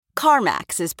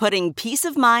CarMax is putting peace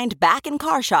of mind back in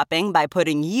car shopping by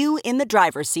putting you in the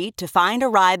driver's seat to find a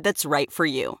ride that's right for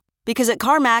you. Because at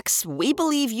CarMax, we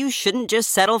believe you shouldn't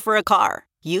just settle for a car.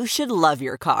 You should love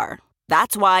your car.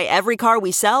 That's why every car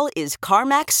we sell is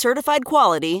CarMax certified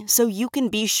quality, so you can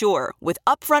be sure with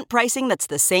upfront pricing that's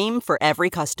the same for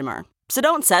every customer. So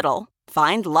don't settle.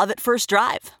 Find love at first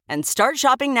drive and start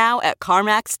shopping now at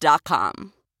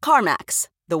CarMax.com. CarMax,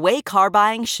 the way car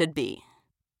buying should be.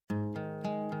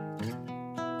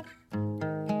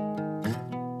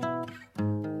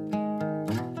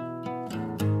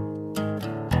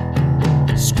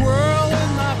 Squirrel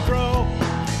in my fro,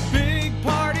 big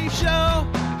party show.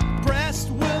 Breast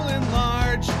will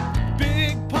enlarge,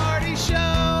 big party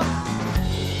show.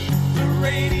 The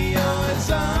radio is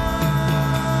on.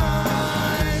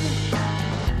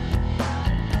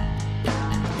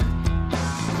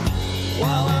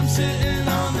 While I'm sitting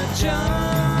on the john.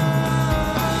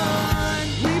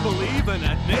 We believe in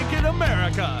a naked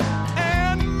America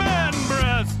and man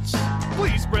breasts.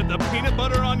 Please spread the peanut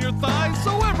butter on your thighs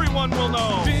so everyone will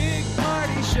know. Big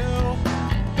party show.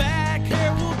 Back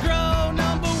hair will grow.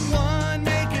 Number one,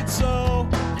 make it so.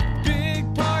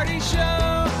 Big party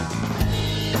show.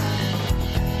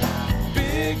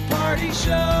 Big party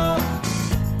show.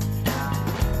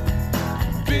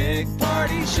 Big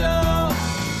party show.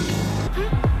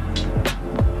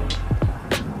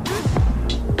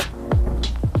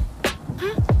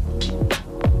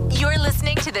 You're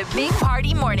listening to the Big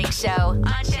Party Morning Show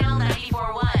on Channel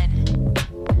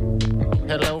 94.1.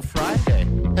 Hello, Friday.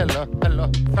 Hello,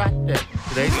 Friday.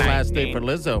 Today's the last day for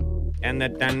Lizzo. And the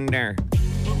thunder.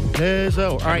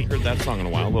 Lizzo. All I right. haven't heard that song in a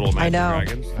while. Little Imagine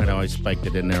Dragons. I know, I spiked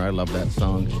it in there. I love that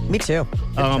song. Me too.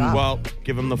 Well,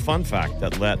 give him the fun fact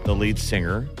that the lead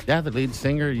singer Yeah, the lead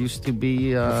singer used to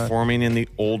be... performing in the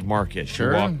old market.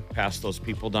 Sure. You walk past those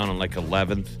people down on like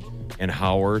 11th and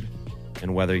Howard,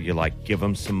 and whether you like give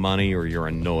them some money or you're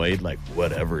annoyed, like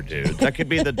whatever, dude. That could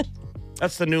be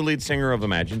that's the new lead singer of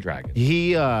Imagine Dragons.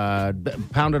 He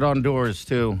pounded on doors,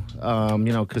 too,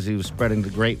 because he was spreading the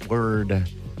great word.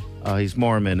 He's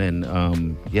Mormon, and,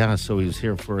 so he was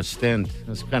here for a stint. It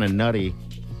was kind of nutty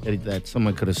that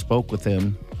someone could have spoke with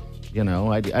him. You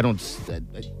know, I don't...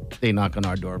 They knock on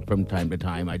our door from time to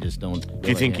time. I just don't... Do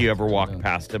you think you ever walked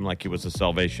past him like he was a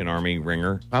Salvation Army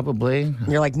ringer? Probably.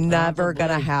 You're like, never going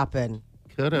to happen.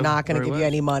 Could have. Not going to give you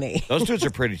any money. Those dudes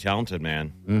are pretty talented,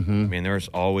 man. Mm-hmm. I mean, there's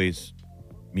always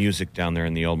music down there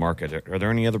in the old market. Are there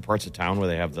any other parts of town where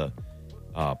they have the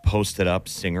posted up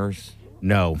singers?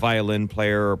 No. Violin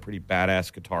player or a pretty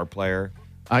badass guitar player?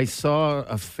 I saw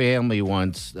a family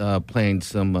once playing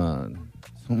some...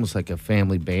 almost like a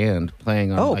family band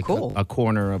playing on cool. a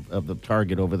corner of the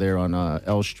Target over there on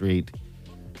L Street.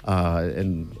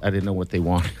 And I didn't know what they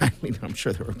wanted. I mean, I'm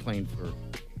sure they were playing for...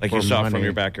 Like you saw from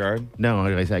your backyard? No,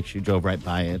 I actually drove right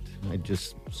by it. I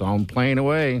just saw them playing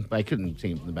away. I couldn't see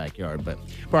them from the backyard. But,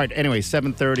 all right, anyway,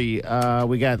 7:30.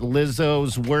 We got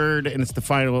Lizzo's word, and it's the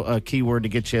final keyword to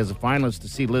get you as a finalist to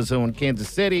see Lizzo in Kansas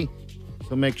City.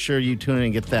 So make sure you tune in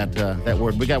and get that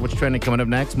word. We got what's trending coming up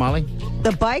next, Molly.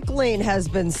 The bike lane has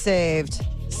been saved.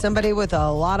 Somebody with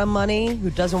a lot of money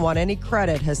who doesn't want any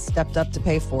credit has stepped up to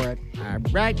pay for it. All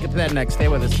right, get to that next. Stay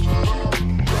with us.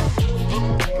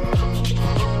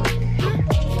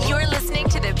 You're listening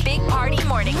to the Big Party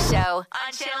Morning Show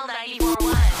on Channel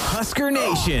 94.1. Husker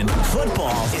Nation.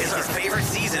 Football is our favorite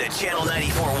season at Channel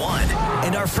 94.1.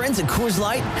 And our friends at Coors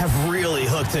Light have really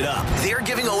hooked it up. They're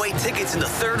giving away tickets in the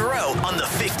third row on the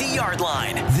 50-yard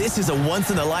line. This is a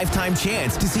once-in-a-lifetime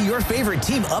chance to see your favorite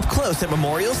team up close at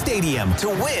Memorial Stadium. To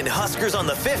win Huskers on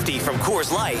the 50 from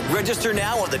Coors Light, register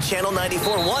now on the Channel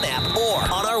 94.1 app or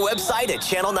on our website at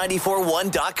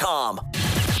channel941.com.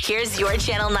 Here's your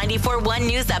Channel 94.1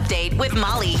 news update with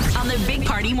Molly on the Big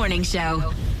Party Morning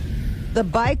Show. The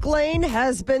bike lane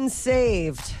has been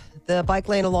saved. The bike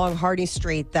lane along Hardy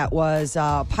Street that was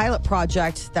a pilot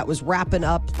project that was wrapping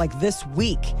up like this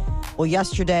week. Well,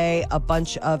 yesterday, a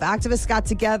bunch of activists got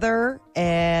together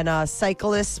and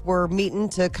cyclists were meeting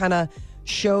to kind of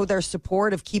show their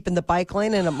support of keeping the bike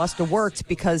lane, and it must have worked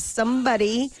because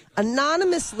somebody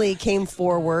anonymously came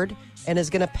forward and is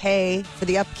going to pay for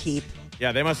the upkeep.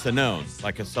 Yeah, they must have known,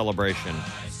 like a celebration,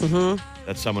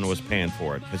 that someone was paying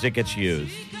for it because it gets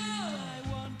used.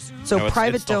 So No,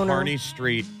 private it's the donor. Harney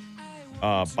Street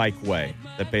bikeway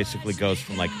that basically goes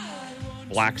from like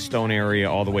Blackstone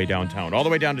area all the way downtown, all the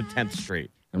way down to 10th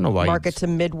Street I don't know why. Market to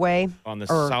Midway. on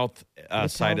the or south Midtown.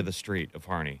 side of the street of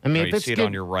Harney. I mean, you see it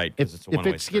on your right because it's a if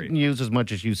one-way it's street. getting used as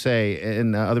much as you say,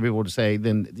 and other people would say,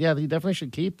 then yeah, you definitely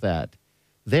should keep that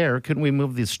there. Couldn't we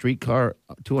move the streetcar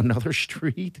to another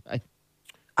street?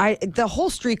 The whole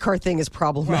streetcar thing is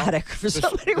problematic for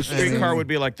somebody. The streetcar would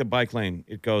be like the bike lane.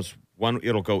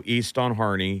 It'll go east on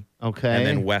Harney, Okay. and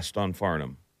then west on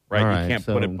Farnham. Right? All You right, can't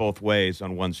so- put it both ways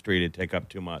on one street. It'd take up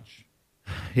too much.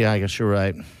 Yeah, I guess you're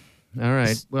right. All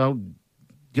right. Well,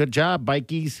 good job,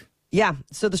 bikies. Yeah.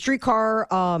 So the streetcar,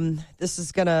 this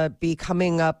is going to be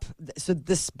coming up. So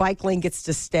this bike lane gets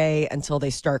to stay until they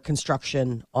start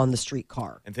construction on the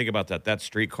streetcar. And think about that. That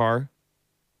streetcar,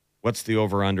 what's the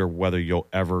over-under whether you'll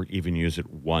ever even use it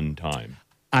one time?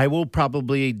 I will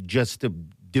probably just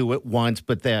do it once,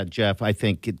 but that, Jeff, I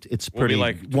think it's pretty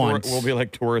once. We'll be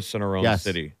like tourists in our own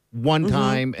city. One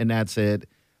time, and that's it.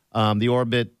 The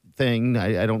orbit thing,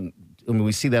 I mean,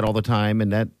 we see that all the time,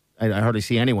 and that I hardly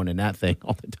see anyone in that thing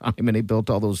all the time. And they built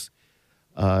all those,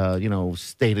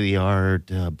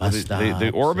 state-of-the-art bus stops.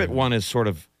 The orbit one is sort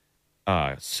of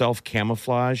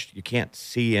self-camouflaged. You can't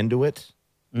see into it.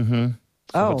 Mm-hmm.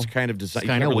 So it's kind of designed. It's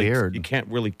kind of weird. You can't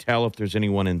really tell if there's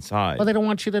anyone inside. Well, they don't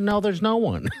want you to know there's no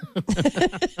one.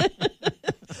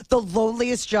 The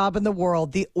loneliest job in the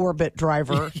world, the orbit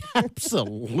driver.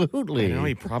 Absolutely. You know,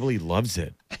 he probably loves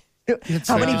it.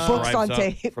 How many Just books on drives up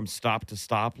tape? from stop to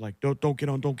stop? Like, don't get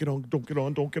on, don't get on, don't get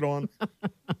on, don't get on.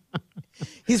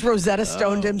 He's Rosetta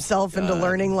Stoned himself into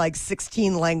learning like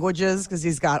 16 languages because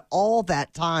he's got all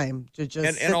that time to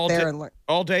just sit there and learn.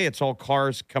 All day, it's all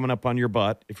cars coming up on your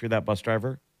butt if you're that bus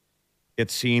driver.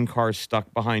 It's seeing cars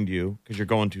stuck behind you because you're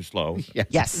going too slow.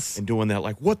 Yes. And doing that,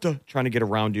 like, trying to get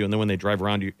around you. And then when they drive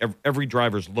around you, every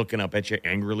driver's looking up at you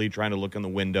angrily, trying to look in the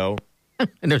window.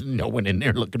 And there's no one in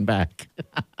there looking back.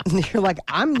 You're like,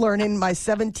 I'm learning my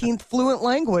 17th fluent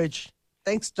language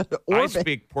thanks to orbit. I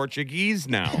speak Portuguese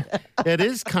now. It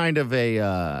is kind of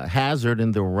a hazard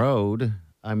in the road.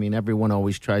 I mean, everyone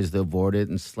always tries to avoid it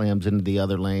and slams into the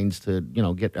other lanes to,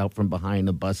 get out from behind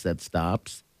the bus that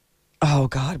stops. Oh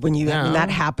God, when that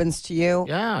happens to you.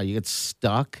 Yeah, you get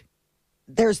stuck.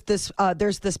 There's this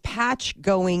patch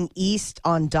going east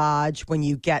on Dodge when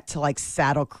you get to like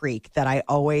Saddle Creek that I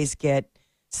always get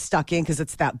stuck in because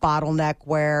it's that bottleneck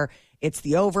where it's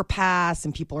the overpass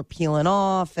and people are peeling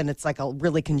off and it's like a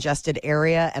really congested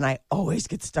area and I always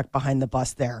get stuck behind the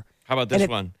bus there. How about this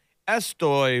one?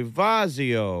 Estoy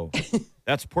vazio.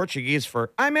 That's Portuguese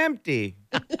for I'm empty.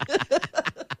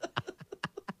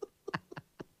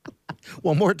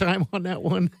 One more time on that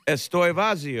one. Estoy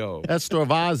vazio.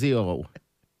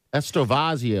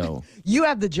 Estrovazio. You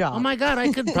have the job. Oh, my God.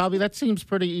 I could probably, that seems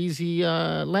pretty easy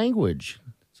language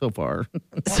so far.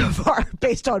 So far,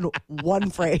 based on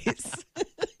one phrase. I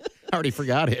already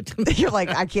forgot it. You're like,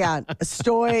 I can't.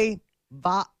 Estoy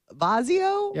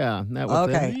vazio? Yeah. That was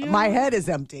Okay. it. My head is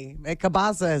empty. My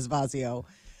cabeza is vazio.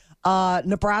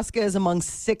 Nebraska is among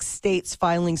 6 states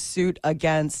filing suit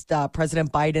against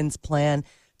President Biden's plan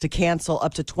to cancel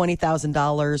up to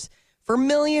 $20,000 for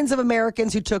millions of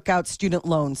Americans who took out student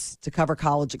loans to cover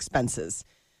college expenses.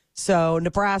 So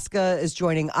Nebraska is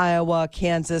joining Iowa,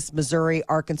 Kansas, Missouri,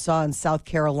 Arkansas, and South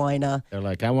Carolina. They're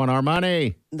like, I want our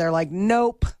money. They're like,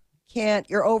 nope, can't.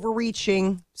 You're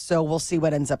overreaching. So we'll see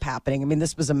what ends up happening. I mean,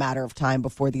 this was a matter of time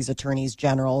before these attorneys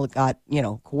general got,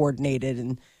 coordinated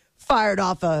and fired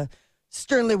off a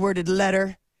sternly worded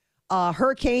letter.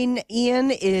 Hurricane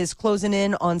Ian is closing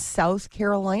in on South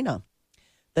Carolina.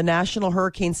 The National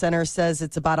Hurricane Center says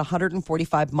it's about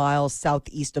 145 miles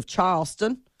southeast of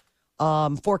Charleston.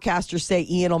 Forecasters say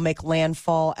Ian will make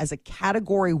landfall as a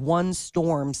Category 1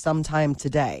 storm sometime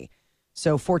today.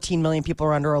 So 14 million people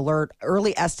are under alert.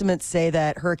 Early estimates say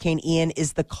that Hurricane Ian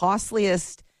is the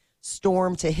costliest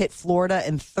storm to hit Florida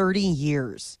in 30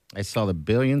 years. I saw the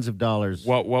billions of dollars.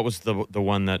 What was the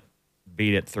one that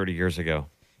beat it 30 years ago?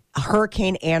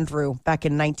 Hurricane Andrew back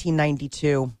in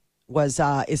 1992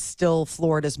 is still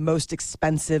Florida's most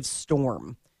expensive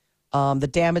storm. The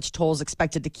damage toll is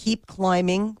expected to keep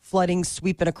climbing, flooding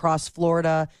sweeping across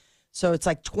Florida. So it's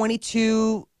like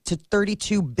 $22 to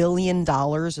 $32 billion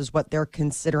is what they're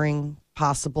considering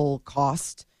possible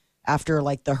cost after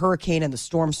like the hurricane and the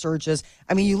storm surges.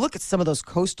 I mean, you look at some of those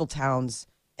coastal towns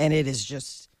and it is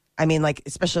just, I mean, like,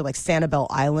 especially like Sanibel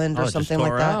Island or something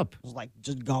like that. It was like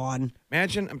just gone.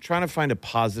 Imagine, I'm trying to find a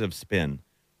positive spin.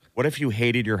 What if you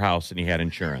hated your house and you had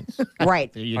insurance?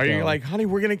 Right. You like, honey,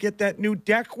 we're going to get that new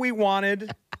deck we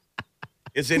wanted?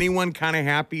 Is anyone kind of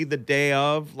happy the day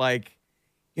of? Like,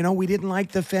 we didn't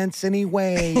like the fence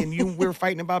anyway, and we're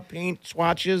fighting about paint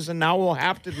swatches, and now we'll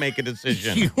have to make a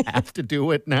decision. You have to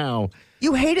do it now.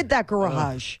 You hated that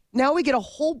garage. Now we get a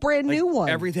whole brand new one.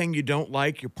 Everything you don't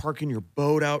like, you're parking your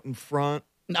boat out in front.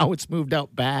 Now it's moved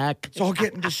out back. It's all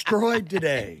getting destroyed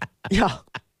today. Yeah.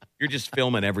 You're just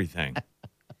filming everything.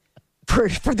 For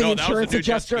the insurance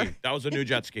adjuster. That was a new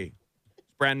jet ski.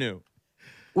 It's brand new.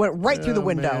 Went right through the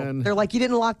window. Man. They're like, you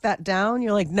didn't lock that down?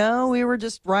 You're like, no, we were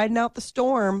just riding out the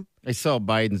storm. I saw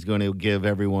Biden's going to give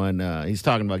everyone, he's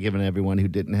talking about giving everyone who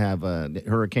didn't have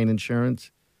hurricane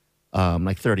insurance,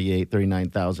 like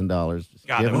 $39,000. Just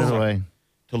God, giving that was it away.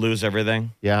 To lose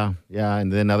everything. Yeah.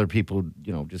 And then other people,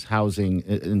 just housing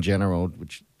in general,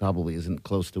 which probably isn't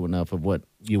close to enough of what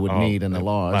you would need in the it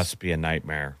laws. Must be a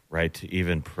nightmare, right? To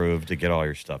even prove to get all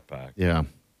your stuff back. Yeah.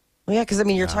 Well, yeah, because I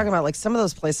mean, you're talking about like some of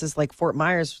those places like Fort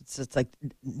Myers, it's like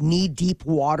knee deep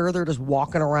water. They're just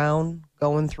walking around,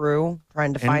 going through,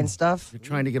 trying to find stuff. They're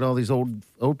trying to get all these old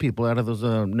people out of those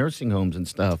nursing homes and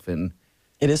stuff. And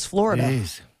It is Florida.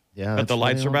 Jeez. Yeah, But the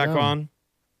lights are back on.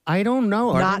 I don't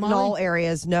know. Are Not they, in all Molly?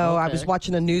 areas. No, I was Okay.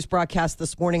 watching a news broadcast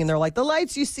this morning, and they're like, the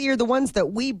lights you see are the ones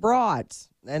that we brought,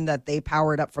 and that they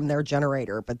powered up from their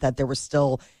generator, but that there were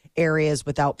still areas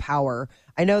without power.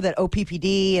 I know that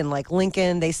OPPD and like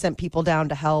Lincoln, they sent people down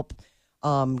to help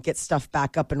get stuff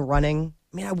back up and running.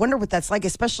 I mean, I wonder what that's like,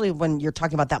 especially when you're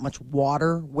talking about that much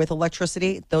water with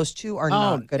electricity. Those two are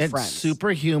not good it's friends. super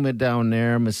humid down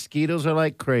there. Mosquitoes are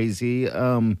like crazy.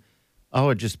 It'd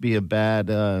just be a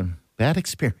bad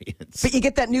experience. But you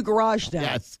get that new garage now.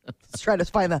 Yes. Let's try to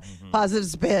find the positive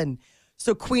spin.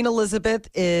 So Queen Elizabeth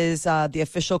is the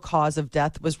official cause of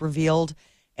death was revealed,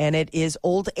 and it is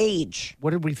old age.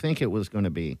 What did we think it was going to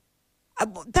be?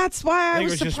 That's why I I think it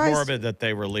was was just surprised. morbid that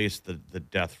they released the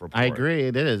death report. I agree.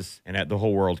 It is. And the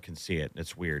whole world can see it.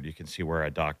 It's weird. You can see where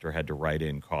a doctor had to write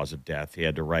in cause of death. He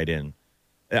had to write in.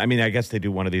 I mean, I guess they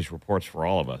do one of these reports for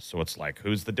all of us. So it's like,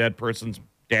 who's the dead person's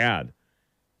dad?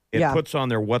 It Yeah. puts on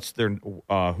there what's their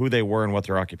who they were and what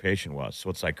their occupation was.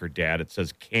 So it's like her dad. It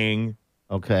says king.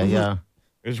 Okay. Mm-hmm. Yeah.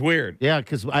 It was weird. Yeah.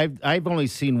 Because I've only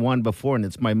seen one before, and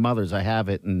it's my mother's. I have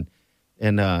it, and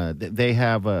they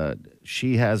have.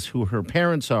 She has who her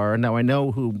parents are. Now I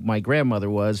know who my grandmother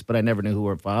was, but I never knew who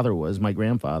her father was. My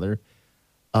grandfather.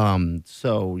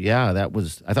 So yeah,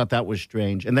 I thought that was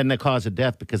strange. And then the cause of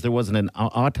death, because there wasn't an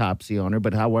autopsy on her,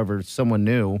 but however, someone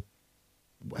knew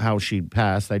how she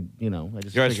passed. I just You guys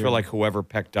figured- feel like whoever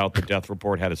pecked out the death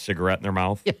report had a cigarette in their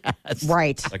mouth?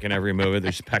 Right. Like in every movie, they're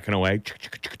just pecking away.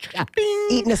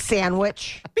 Eating a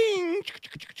sandwich, Bing.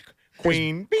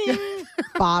 Queen. Bing.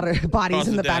 bodies Cause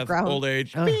in of the death, background. Old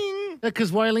age. Bing.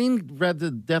 Because Wileen read the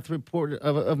death report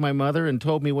of my mother and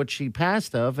told me what she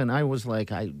passed of, and I was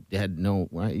like, I had no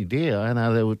idea, and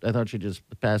I thought she just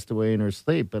passed away in her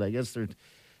sleep. But I guess you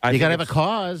got to have a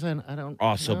cause, and I don't.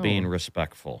 Also know. being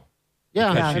respectful.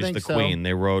 Yeah, Because I she's think the so. queen.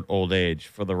 They wrote old age.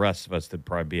 For the rest of us, there'd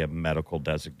probably be a medical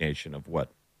designation of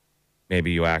what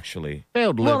maybe you actually.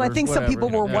 Failed Well, I liver, think some whatever. people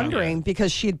were Yeah. wondering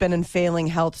because she had been in failing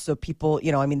health. So people,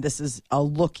 I mean, this is a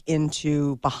look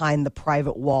into behind the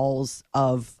private walls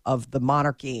of the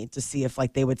monarchy to see if,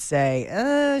 like, they would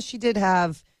say she did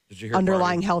have Did you hear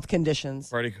underlying Party? health conditions.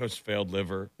 Party Coast failed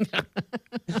liver.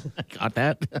 Got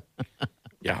that?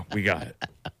 Yeah, we got it.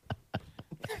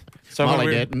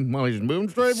 Molly didn't. Molly's moving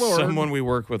straight forward. Someone we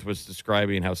work with was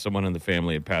describing how someone in the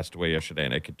family had passed away yesterday,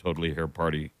 and I could totally hear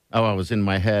Party. Oh, I was in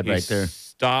my head He right there.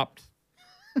 stopped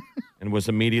and was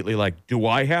immediately like, "Do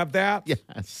I have that?"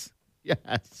 Yes.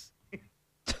 Yes.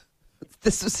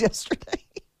 This was yesterday.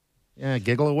 Yeah,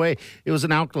 giggle away. It was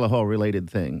an alcohol-related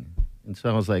thing. And so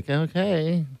I was like,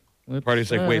 okay. what's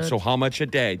Party's like, "Wait, that?" so how much a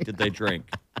day did they drink?"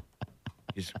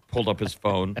 He's pulled up his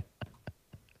phone.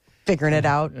 Figuring it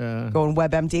out, going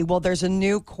WebMD. Well, there's a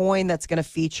new coin that's going to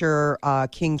feature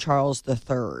King Charles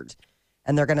III,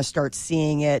 and they're going to start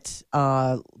seeing it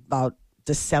about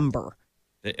December.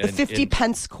 The 50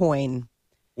 pence coin.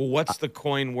 Well, what's the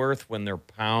coin worth when their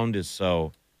pound is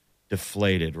so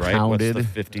deflated, right? Pounded. What's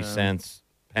the 50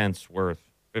 pence worth?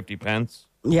 50 pence?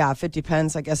 Yeah, 50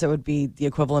 pence. I guess it would be the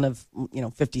equivalent of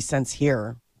 50 cents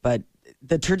here. But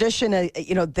the tradition,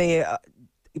 they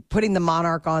putting the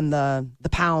monarch on the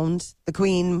pound, the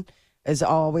queen is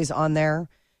always on there.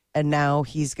 And now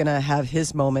he's going to have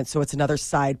his moment. So it's another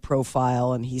side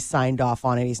profile, and he's signed off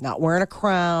on it. He's not wearing a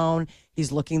crown.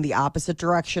 He's looking the opposite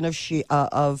direction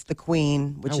of the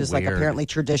queen, which How is like weird. apparently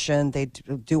tradition. They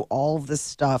do all of this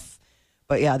stuff.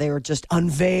 But yeah, they were just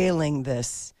unveiling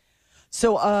this.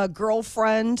 So a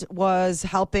girlfriend was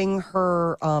helping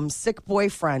her sick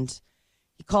boyfriend.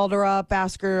 He called her up,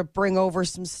 asked her to bring over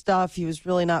some stuff. He was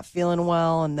really not feeling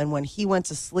well. And then when he went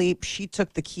to sleep, she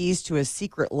took the keys to his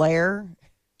secret lair.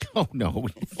 Oh, no.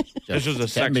 This was a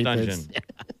Just sex send me dungeon.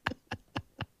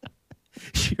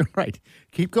 this. You're right.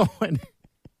 Keep going.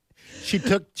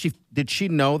 Did she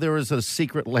know there was a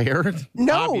secret lair?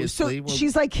 No, Obviously. so Well,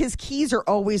 she's like, his keys are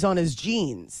always on his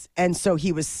jeans. And so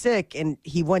he was sick and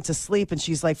he went to sleep. And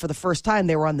she's like, for the first time,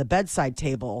 they were on the bedside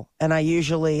table. And he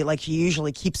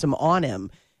usually keeps them on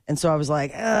him. And so I was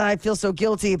like, I feel so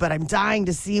guilty, but I'm dying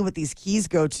to see what these keys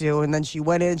go to. And then she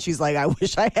went in and she's like, I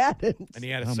wish I hadn't. And he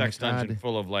had a Oh, sex my God. dungeon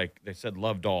full of, like, they said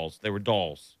love dolls. They were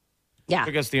dolls. Yeah.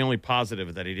 I guess the only positive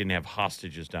is that he didn't have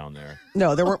hostages down there.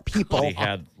 No, there weren't people. But he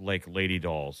had, like, lady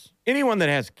dolls. Anyone that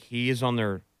has keys on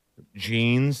their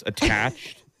jeans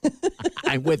attached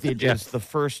I'm with you, is Jeff. the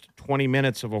first 20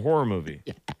 minutes of a horror movie.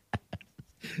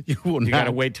 You will You got to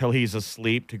not- wait till he's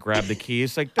asleep to grab the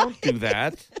keys. Like, don't do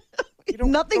that.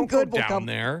 Nothing Don't go good will down come.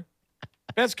 there.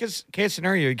 Best case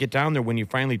scenario, you get down there when you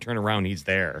finally turn around, he's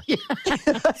there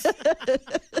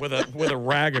with a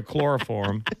rag of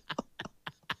chloroform.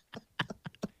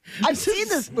 I've seen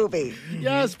this movie.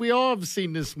 Yes, we all have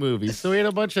seen this movie. So we had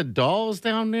a bunch of dolls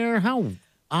down there. How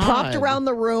odd. Propped around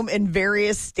the room in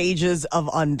various stages of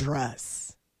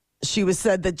undress. She was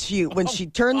said that when she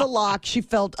turned the lock, she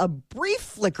felt a brief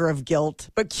flicker of guilt,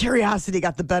 but curiosity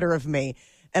got the better of me.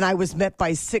 And I was met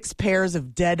by 6 pairs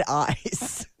of dead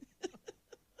eyes.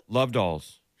 Love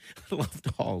dolls. Love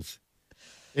dolls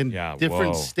in Yeah,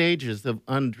 different whoa. stages of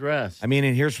undress. I mean,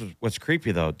 and here's what's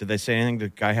creepy, though. Did they say anything?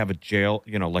 Did the guy have a jail,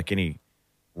 like any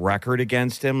record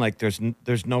against him? Like,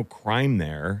 there's no crime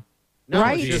there.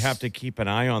 Right. Do you have to keep an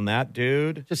eye on that,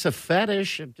 dude? Just a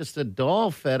fetish, just a doll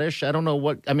fetish. I don't know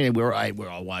what. I mean, we're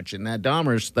all watching that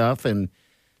Dahmer stuff, and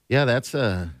yeah, that's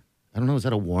a. I don't know. Is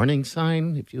that a warning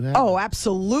sign? If you have. Oh,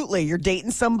 absolutely. You're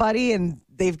dating somebody and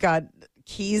they've got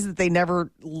keys that they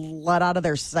never let out of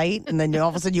their sight. And then all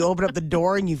of a sudden you open up the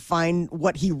door and you find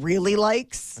what he really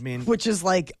likes. I mean- which is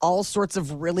like all sorts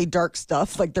of really dark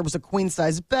stuff. Like there was a queen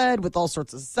size bed with all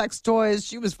sorts of sex toys.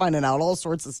 She was finding out all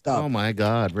sorts of stuff Oh my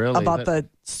God! Really? about the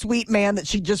sweet man that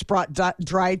she just brought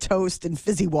dry toast and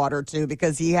fizzy water to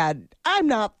because he had, I'm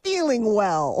not feeling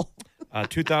well.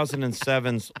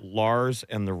 2007's Lars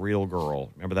and the Real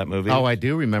Girl. Remember that movie? Oh, I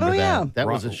do remember Oh, that. yeah. That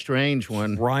was a strange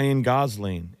one. Ryan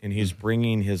Gosling, and he's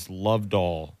bringing his love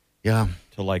doll Yeah.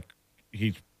 to, like,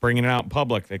 he's bringing it out in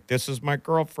public. Like, this is my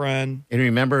girlfriend. And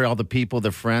remember, all the people,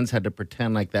 the friends, had to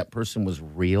pretend like that person was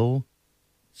real,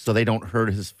 so they don't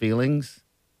hurt his feelings.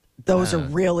 Those are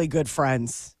really good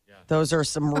friends. Those are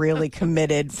some really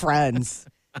committed friends.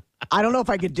 I don't know if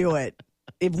I could do it.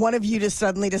 If one of you just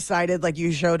suddenly decided, like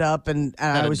you showed up and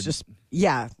I was just,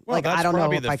 Well, like that's I don't know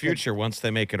probably if the I future once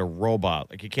they make it a robot.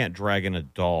 Like, you can't drag in a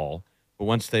doll. But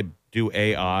once they do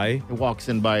AI, It walks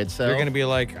in by itself. you're going to be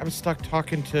like, I'm stuck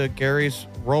talking to Gary's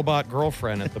robot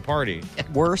girlfriend at the party.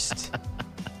 could. Worst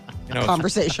It's-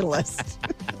 conversationalist.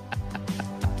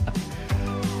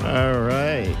 All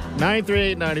right.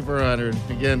 938-9400.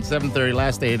 Again, 7:30.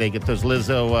 Last day they get those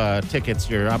Lizzo tickets.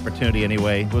 Your opportunity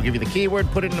anyway. We'll give you the keyword,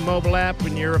 put it in the mobile app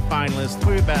when you're a finalist.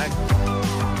 We'll be back.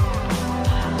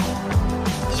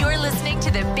 You're listening to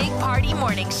the Big Party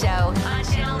Morning Show on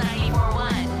Channel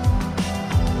 94.1.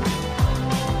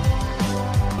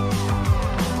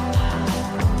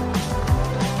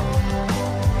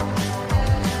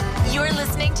 You're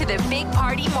listening to the Big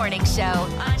Party Morning Show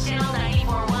on Channel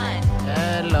 94.1.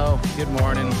 Hello. Good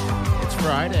morning. It's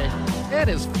Friday. It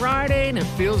is Friday and it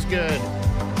feels good.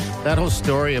 That whole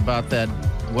story about that,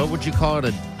 what would you call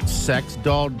it, a sex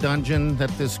doll dungeon that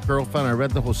this girl found? I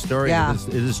read the whole story. Yeah.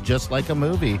 It is just like a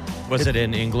movie. Was it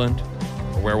in England?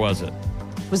 Or where was it?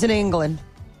 Was in England.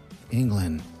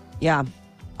 England. Yeah.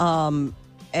 And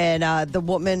the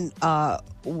woman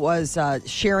was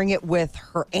sharing it with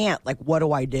her aunt. Like, what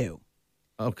do I do?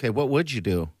 Okay, what would you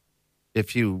do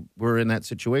if you were in that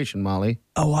situation, Molly?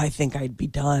 Oh, I think I'd be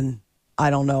done.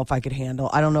 I don't know if I could handle.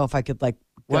 I don't know if I could like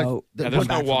What? go. Yeah, go there's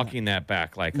back no from walking that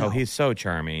back like, No. oh, he's so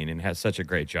charming and has such a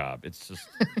great job. It's just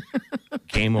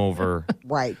game over. that.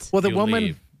 Right. Well, the You woman,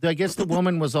 leave. I guess the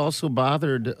woman was also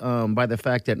bothered by the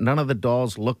fact that none of the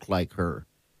dolls looked like her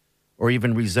or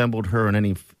even resembled her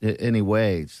in any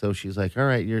way. So she's like, all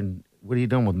right, what are you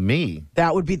doing with me?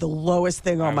 That would be the lowest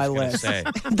thing on I my was gonna list. say.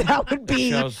 That would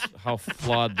be Shows how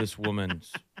flawed this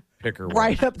woman's picker was.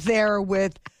 right up there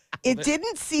with. It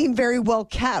didn't seem very well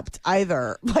kept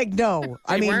either. Like, no,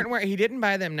 I mean, He didn't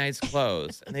buy them nice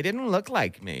clothes, and they didn't look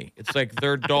like me. It's like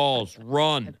they're dolls.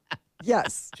 Run.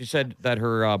 yes, She said that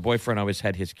her boyfriend always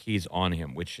had his keys on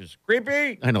him, which is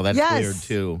creepy. I know that's Yes. weird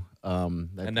too.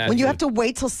 And that when you have to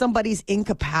wait till somebody's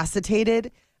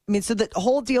incapacitated. I mean, so the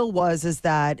whole deal is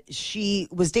that she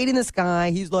was dating this guy.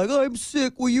 He's like, I'm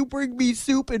sick. Will you bring me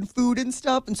soup and food and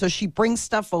stuff? And so she brings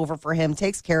stuff over for him,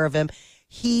 takes care of him.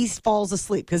 He falls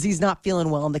asleep because he's not feeling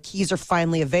well, and the keys are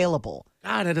finally available.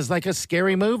 God, it is like a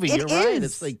scary movie. It You're right. is.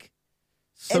 It's like,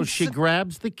 so And she so-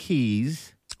 grabs the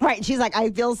keys. Right. And she's like, I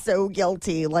feel so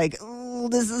guilty. Like, oh,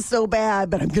 this is so bad,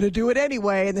 but I'm going to do it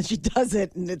anyway. And then she does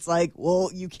it. And it's like, well,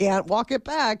 you can't walk it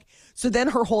back. So then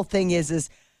her whole thing is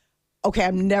okay,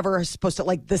 I'm never supposed to,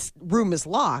 like, this room is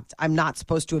locked. I'm not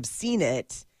supposed to have seen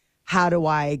it. How do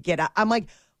I get out? I'm like,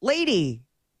 lady,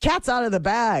 cat's out of the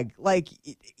bag. Like,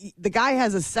 the guy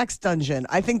has a sex dungeon.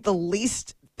 I think the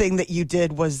least thing that you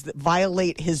did was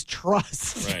violate his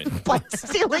trust by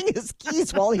stealing his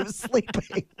keys while he was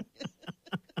sleeping.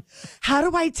 How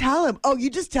do I tell him? Oh, you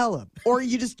just tell him. Or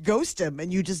you just ghost him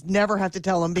and you just never have to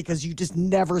tell him because you just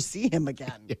never see him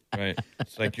again. Right.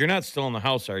 It's like, you're not still in the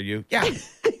house, are you? Yeah.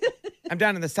 I'm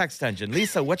down in the sex dungeon.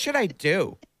 Lisa, what should I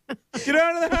do? Get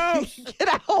out of the house. Get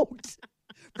out.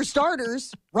 For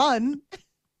starters, run.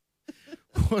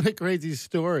 What a crazy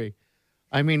story.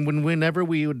 I mean, whenever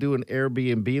we would do an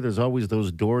Airbnb, there's always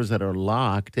those doors that are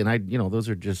locked. And those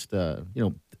are just,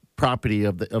 property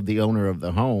of the owner of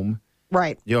the home.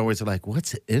 Right. You always are like,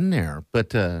 what's in there?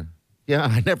 But I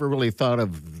never really thought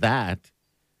of that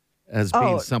as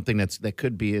being something that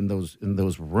could be in those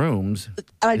rooms.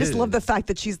 I just love the fact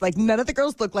that she's like, none of the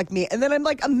girls look like me. And then I'm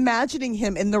like imagining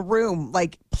him in the room,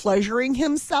 like pleasuring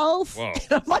himself. Whoa. And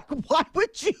I'm like, why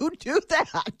would you do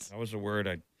that? That was a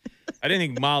word I didn't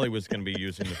think Molly was going to be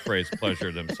using the phrase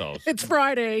pleasure themselves. It's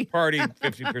Friday. Party,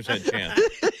 50% chance.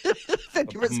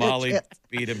 50% Molly chance.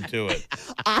 beat him to it.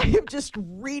 I am just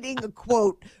reading a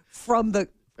quote from the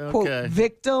quote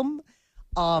victim.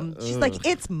 She's like,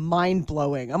 it's mind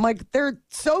blowing. I'm like, there are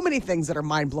so many things that are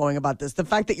mind blowing about this. The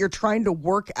fact that you're trying to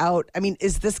work out. I mean,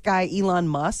 is this guy Elon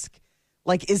Musk?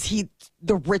 Like, is he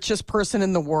the richest person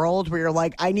in the world where you're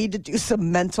like, I need to do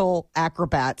some mental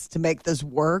acrobats to make this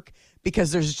work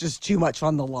because there's just too much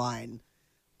on the line.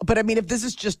 But I mean, if this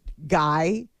is just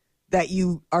guy that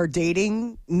you are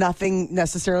dating, nothing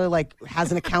necessarily like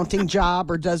has an accounting job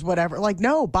or does whatever, like,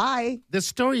 no, bye. This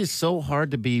story is so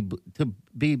hard to be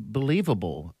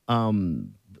believable.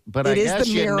 But It I is guess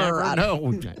the you mirror never out know.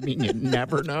 I mean, you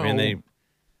never know. I mean,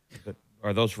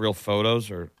 are those real photos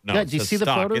or no? Yeah, it do you says see the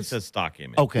stock. photos? It says stock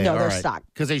image. Okay, No, all they're right. stock.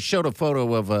 Because they showed a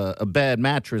photo of a bad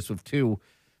mattress with two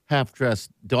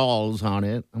half-dressed dolls on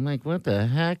it. I'm like, what the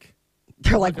heck?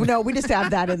 They're like, no, we just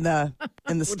have that in the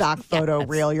stock photo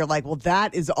reel. You're like, well,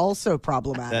 that is also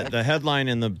problematic. The headline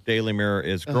in the Daily Mirror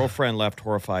is girlfriend left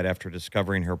horrified after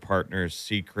discovering her partner's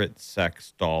secret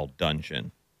sex doll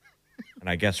dungeon. And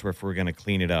I guess if we're going to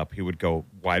clean it up, he would go,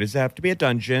 why does it have to be a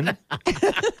dungeon?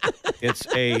 It's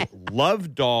a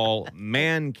love doll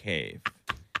man cave.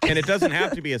 And it doesn't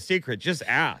have to be a secret. Just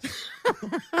ask.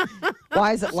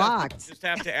 Why is it locked? Just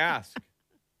have to ask.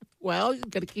 Well, you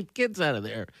got to keep kids out of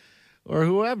there or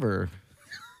whoever.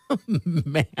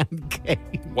 Man cave.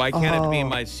 Why can't it be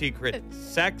my secret,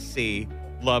 sexy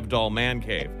love doll man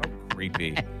cave? How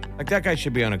creepy. Like, that guy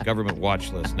should be on a government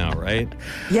watch list now, right?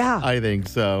 Yeah. I think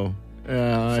so.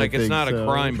 It's like it's not a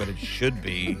crime, but it should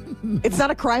be. It's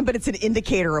not a crime, but it's an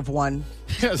indicator of one.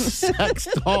 A sex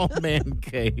doll man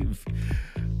cave.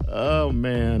 Oh,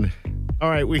 man. All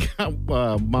right, we got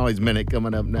Molly's Minute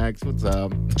coming up next. What's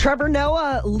up? Trevor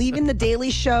Noah leaving The Daily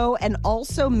Show and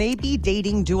also maybe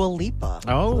dating Dua Lipa.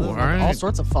 Oh, all right. All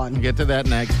sorts of fun. We'll get to that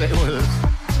next. Stay with us.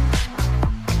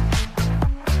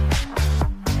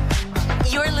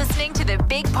 You're listening to the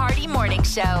Big Party Morning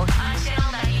Show on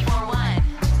Channel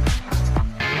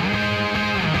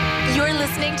 94.1. You're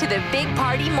listening to the Big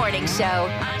Party Morning Show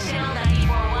on Channel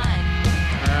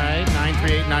 94.1. All right,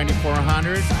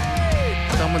 938-9400.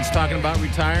 Someone's talking about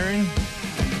retiring.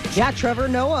 Yeah, Trevor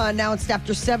Noah announced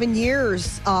after 7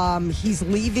 years he's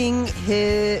leaving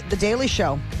The Daily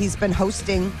Show. He's been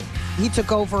hosting. He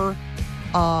took over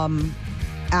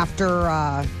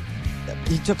after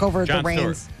he took over the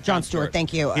reins. Jon Stewart,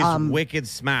 thank you. He's wicked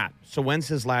smart. So when's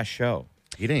his last show?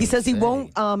 He says he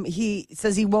won't. He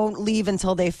says he won't leave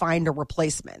until they find a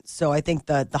replacement. So I think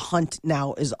the hunt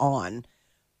now is on.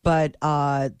 But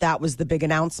that was the big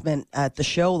announcement at the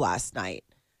show last night.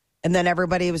 And then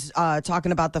everybody was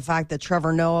talking about the fact that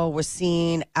Trevor Noah was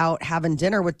seen out having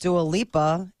dinner with Dua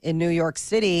Lipa in New York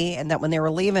City, and that when they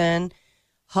were leaving,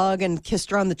 hug and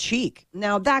kissed her on the cheek.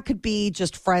 Now that could be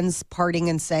just friends parting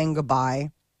and saying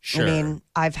goodbye. Sure. I mean,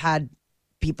 I've had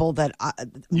people that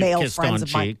male kissed friends on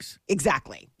of mine. cheeks.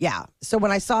 Exactly. Yeah. So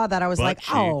when I saw that, I was like,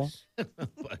 oh,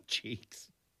 Butt cheeks.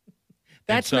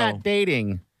 That's so- not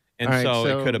dating. And All right, so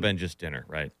it could have been just dinner,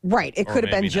 right? right. It Or could have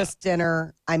been maybe just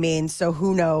dinner. I mean, so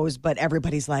who knows? But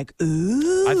everybody's like,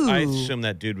 ooh. I assume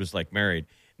that dude was like married.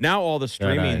 Now all the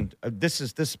streaming.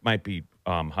 This might be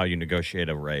how you negotiate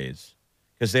a raise,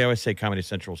 because they always say Comedy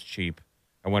Central's cheap.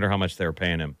 I wonder how much they're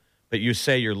paying him. But you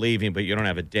say you're leaving, but you don't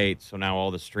have a date, so now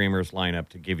all the streamers line up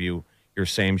to give you your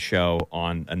same show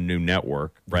on a new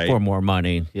network, right? For more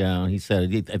money. Yeah, he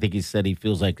said. I think he said he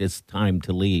feels like it's time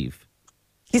to leave.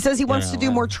 He says he wants to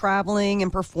do more traveling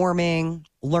and performing,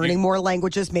 learning more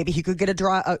languages. Maybe he could get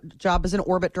a job as an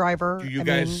orbit driver. Do you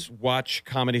guys watch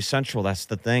Comedy Central? That's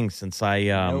the thing. Since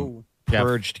I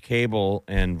purged cable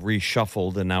and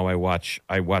reshuffled, and now I watch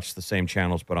the same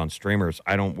channels but on streamers.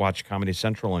 I don't watch Comedy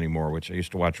Central anymore, which I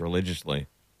used to watch religiously.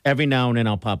 Every now and then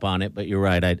I'll pop on it, but you're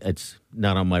right. It's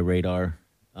not on my radar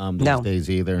these days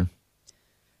either.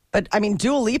 But, I mean,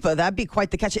 Dua Lipa, that'd be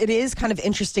quite the catch. It is kind of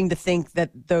interesting to think that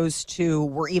those two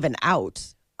were even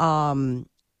out.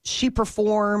 She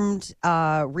performed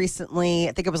recently,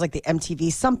 I think it was like the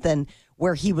MTV something,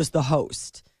 where he was the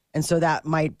host. And so that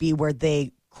might be where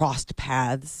they crossed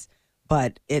paths.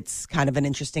 But it's kind of an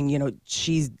interesting,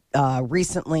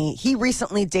 he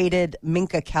recently dated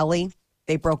Minka Kelly.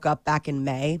 They broke up back in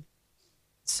May.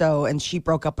 And she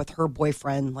broke up with her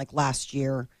boyfriend like last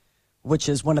year, which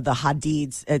is one of the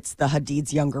Hadids. It's the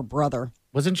Hadid's younger brother.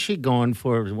 Wasn't she going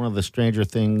for one of the Stranger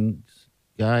Things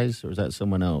guys, or is that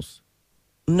someone else?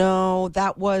 No,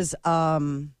 that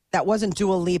wasn't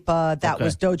Dua Lipa. That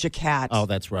was Doja Cat. Oh,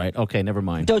 that's right. Okay, never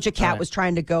mind. Doja Cat was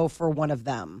trying to go for one of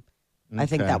them. I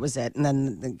think that was it. And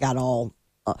then it got all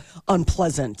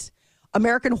unpleasant.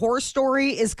 American Horror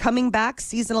Story is coming back,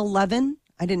 season 11.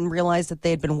 I didn't realize that they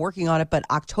had been working on it, but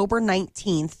October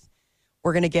 19th,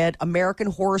 we're going to get American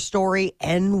Horror Story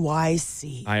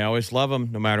NYC. I always love them,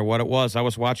 no matter what it was. I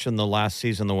was watching the last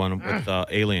season, the one with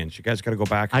aliens. You guys got to go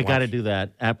back and I got to do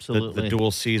that. Absolutely. The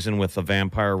dual season with the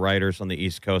vampire writers on the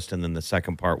East Coast, and then the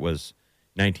second part was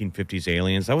 1950s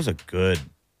aliens. That was a good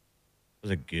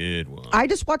one. I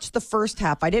just watched the first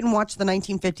half. I didn't watch the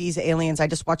 1950s aliens. I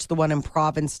just watched the one in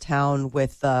Provincetown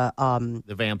with the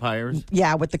vampires.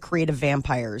 Yeah, with the creative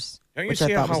vampires. Don't you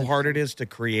see how hard it is to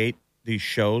create these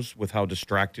shows with how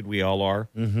distracted we all are?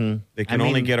 Mm-hmm. They can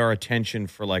only get our attention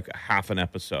for like half an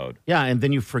episode. Yeah, and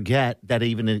then you forget that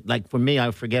even, like for me, I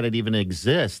forget it even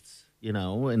exists,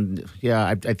 and yeah,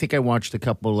 I think I watched a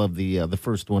couple of the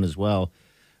first one as well.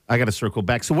 I got to circle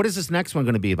back. So what is this next one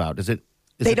going to be about?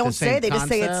 They don't say. They just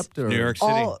say it's New York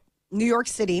City. New York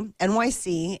City,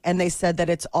 NYC, and they said that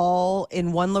it's all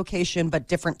in one location but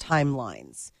different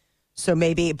timelines. So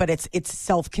maybe, but it's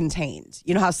self-contained.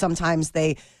 You know how sometimes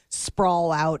they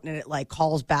sprawl out and it like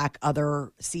calls back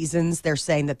other seasons? They're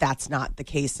saying that that's not the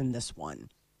case in this one.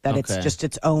 That it's just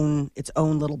its own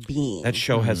little being. That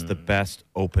show has the best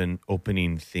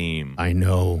opening theme. I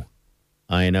know.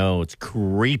 It's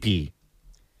creepy.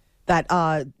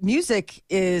 That music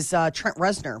is Trent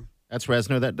Reznor. That's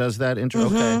Reznor that does that intro.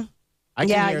 Mm-hmm. Okay, I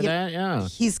can hear that. Yeah,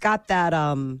 he's got that.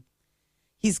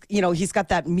 He's got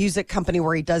that music company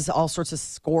where he does all sorts of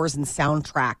scores and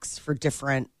soundtracks for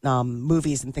different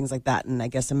movies and things like that. And I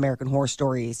guess American Horror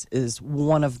Stories is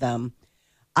one of them.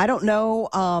 I don't know.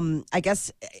 I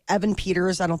guess Evan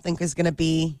Peters, I don't think is going to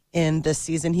be in this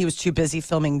season. He was too busy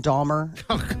filming Dahmer.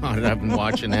 Oh God, I've been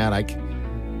watching that. I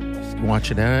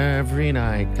watch it every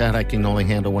night. God, I can only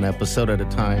handle one episode at a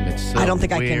time. It's so I don't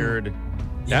think weird. I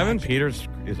can. Yeah. Evan Peters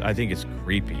I think is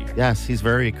creepy. Yes, he's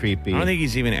very creepy. I don't think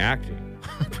he's even acting.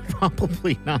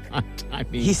 Probably not. I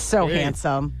mean, he's so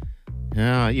handsome.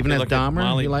 Yeah, even as Dahmer,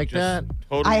 Molly, you like that?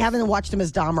 Totally. I haven't watched him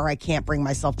as Dahmer. I can't bring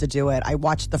myself to do it. I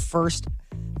watched the first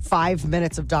 5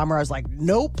 minutes of Dahmer. I was like,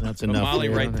 nope. That's but enough. Molly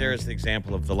right there is the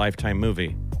example of the Lifetime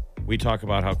movie. We talk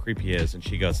about how creepy he is, and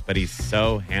she goes, but he's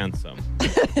so handsome.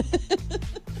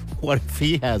 What if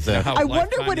he has a... I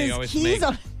wonder what his keys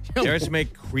are. They always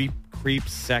make creep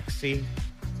sexy.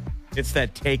 It's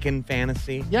that Taken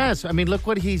fantasy. Yes, I mean, look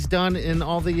what he's done in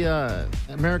all the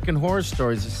American Horror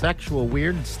Stories, the sexual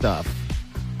weird stuff.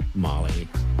 Molly.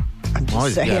 I'm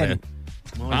just saying.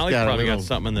 Molly's probably got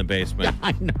something in the basement.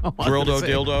 I know.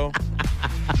 Dildo.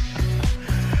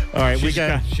 All right,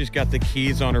 she's got the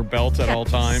keys on her belt at all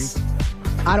times.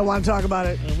 I don't want to talk about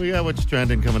it. We got what's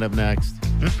trending coming up next.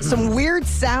 Some weird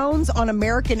sounds on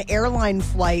American airline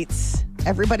flights.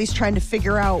 Everybody's trying to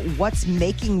figure out what's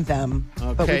making them.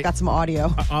 Okay. But we've got some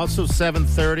audio. Also,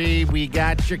 7:30, we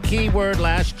got your keyword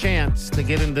last chance to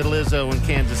get into Lizzo in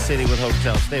Kansas City with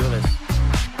Hotel. Stay with us.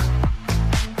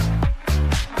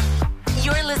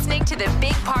 You're listening to the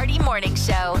Big Party Morning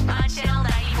Show on Channel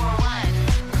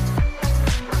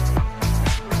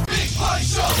 94.1. Big Party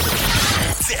Show.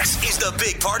 This is the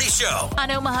Big Party Show on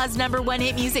Omaha's #1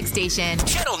 hit music station,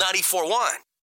 Channel 94.1.